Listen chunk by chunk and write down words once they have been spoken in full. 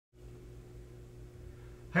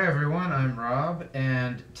Hi everyone, I'm Rob,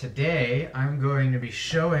 and today I'm going to be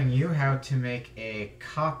showing you how to make a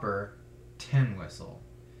copper tin whistle.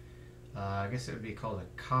 I guess it would be called a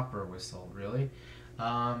copper whistle, really.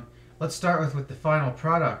 Let's start with what the final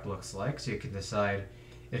product looks like so you can decide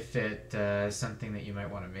if it is something that you might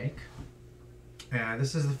want to make.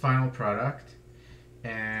 This is the final product,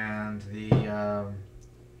 and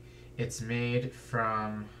it's made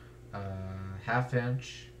from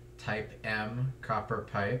half-inch type M copper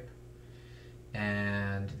pipe,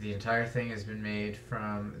 and the entire thing has been made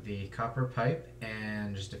from the copper pipe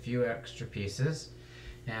and just a few extra pieces.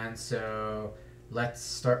 And so let's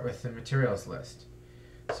start with the materials list.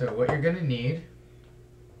 So what you're going to need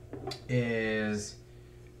is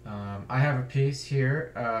I have a piece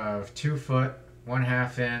here of 2 foot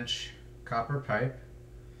 1/2 inch copper pipe.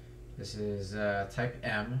 This is type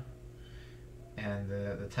M, and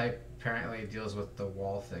the type apparently deals with the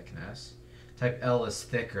wall thickness. Type L is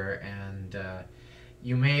thicker, and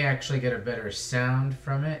you may actually get a better sound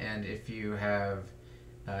from it, and if you have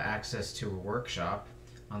access to a workshop,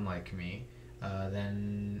 unlike me,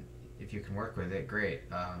 then if you can work with it, great.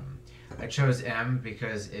 I chose M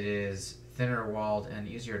because it is thinner walled and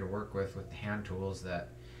easier to work with the hand tools that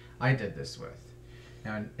I did this with.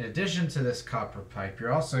 Now, in addition to this copper pipe,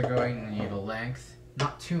 you're also going to need a length,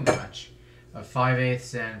 not too much, of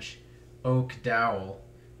 5/8 inch oak dowel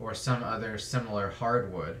or some other similar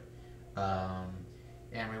hardwood.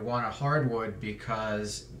 And we want a hardwood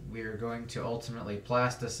because we're going to ultimately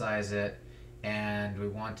plasticize it, and we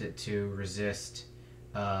want it to resist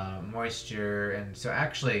moisture, and so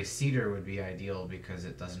actually cedar would be ideal because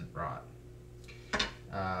it doesn't rot.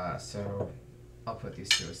 So I'll put these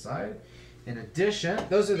two aside. In addition,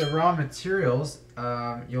 those are the raw materials.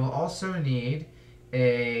 You'll also need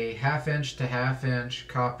a 1/2 inch to 1/2 inch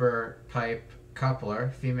copper pipe coupler,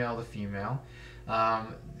 female to female.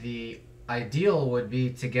 The ideal would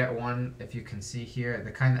be to get one, if you can see here,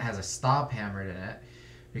 the kind that has a stop hammered in it,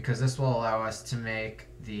 because this will allow us to make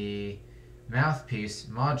the mouthpiece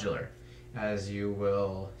modular, as you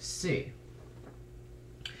will see.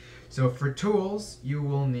 So for tools, you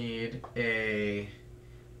will need a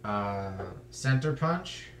center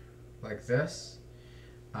punch like this,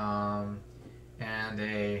 and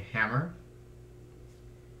a hammer.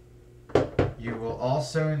 You will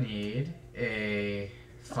also need a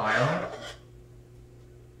file.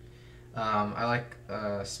 I like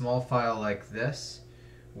a small file like this,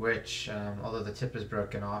 which, although the tip is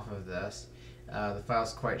broken off of this, the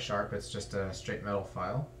file's quite sharp. It's just a straight metal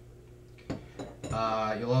file.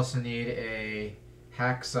 You'll also need a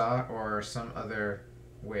hacksaw or some other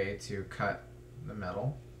way to cut the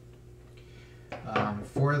metal.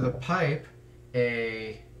 For the pipe,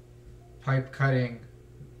 a pipe cutting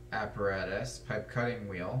apparatus, pipe cutting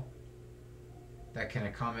wheel that can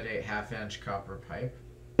accommodate 1/2 inch copper pipe.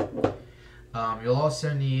 You'll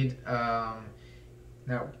also need,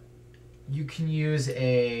 now you can use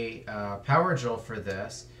a power drill for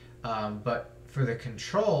this, but for the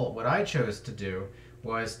control, what I chose to do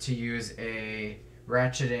was to use a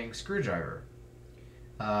ratcheting screwdriver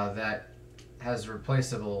that has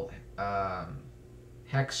replaceable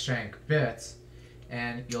hex shank bits,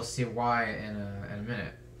 and you'll see why in a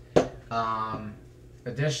minute.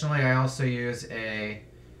 Additionally, I also use a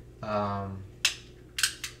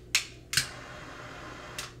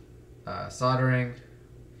soldering.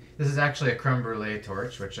 This is actually a creme brulee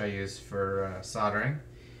torch, which I use for soldering.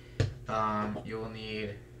 You'll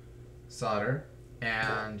need solder,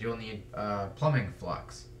 and you'll need plumbing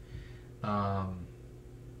flux.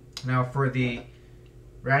 Now for the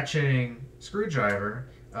ratcheting screwdriver,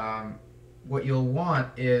 what you'll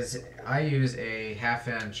want is, I use a 1/2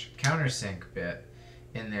 inch countersink bit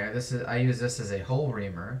in there. I use this as a hole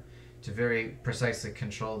reamer to very precisely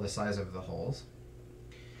control the size of the holes.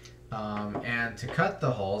 And to cut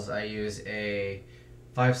the holes, I use a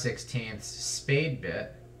 5/16 spade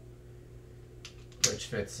bit, which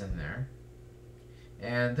fits in there.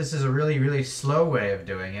 And this is a really slow way of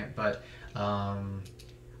doing it, but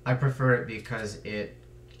I prefer it because it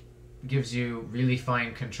gives you really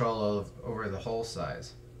fine control over the hole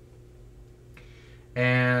size.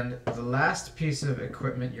 And the last piece of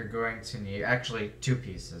equipment you're going to need, actually 2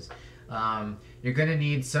 pieces, you're going to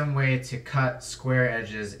need some way to cut square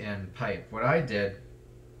edges in pipe. What I did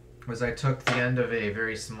was I took the end of a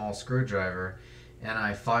very small screwdriver and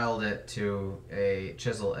I filed it to a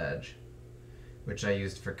chisel edge, which I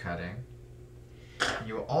used for cutting.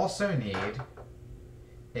 You will also need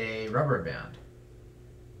a rubber band.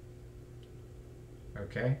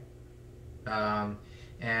 Okay?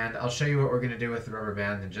 And I'll show you what we're going to do with the rubber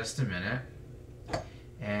band in just a minute.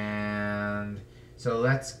 And So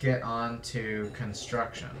let's get on to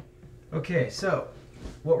construction. Okay, so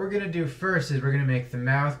what we're going to do first is we're going to make the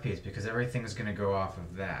mouthpiece because everything's going to go off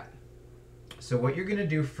of that. So what you're going to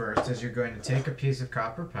do first is you're going to take a piece of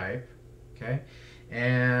copper pipe, okay,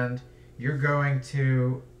 and you're going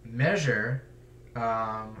to measure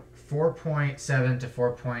 4.7 to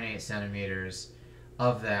 4.8 centimeters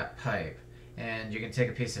of that pipe. And you can take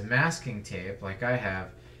a piece of masking tape, like I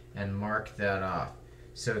have, and mark that off.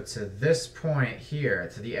 So to this point here,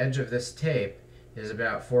 to the edge of this tape, is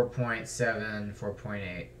about 4.7,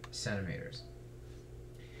 4.8 centimeters.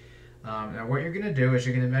 Now what you're going to do is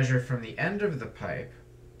you're going to measure from the end of the pipe,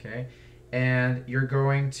 okay, and you're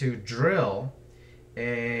going to drill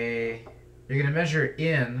you're going to measure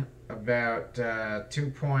in about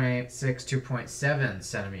 2.6, 2.7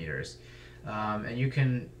 centimeters. And you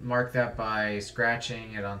can mark that by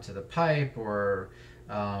scratching it onto the pipe or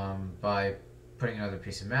by putting another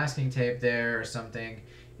piece of masking tape there or something.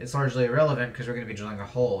 It's largely irrelevant because we're going to be drilling a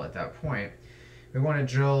hole at that point. We want to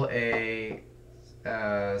drill a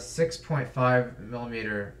 6.5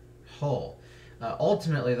 millimeter hole.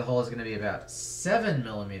 Ultimately, the hole is going to be about 7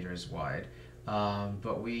 millimeters wide.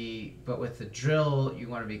 But with the drill, you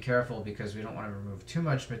want to be careful because we don't want to remove too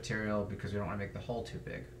much material because we don't want to make the hole too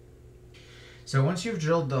big. So once you've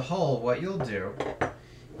drilled the hole, what you'll do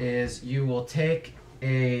is you will take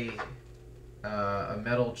a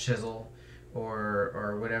metal chisel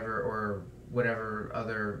or whatever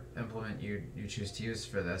other implement you choose to use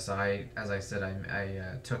for this. As I said,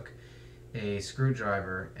 I took a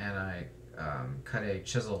screwdriver and I cut a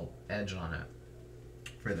chisel edge on it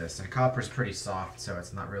for this. And copper's pretty soft, so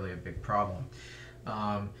it's not really a big problem.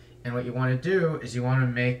 And what you want to do is you want to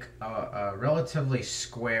make a relatively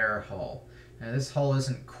square hole. And this hole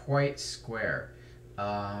isn't quite square,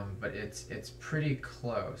 but it's pretty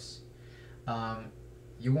close.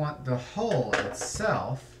 You want the hole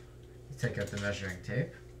itself, take out the measuring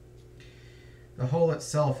tape, the hole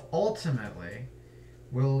itself ultimately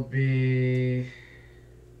will be,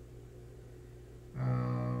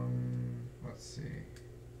 let's see,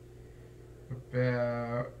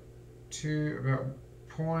 about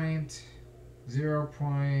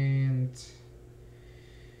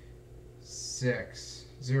 0.6,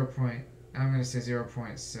 I'm going to say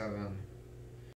 0.7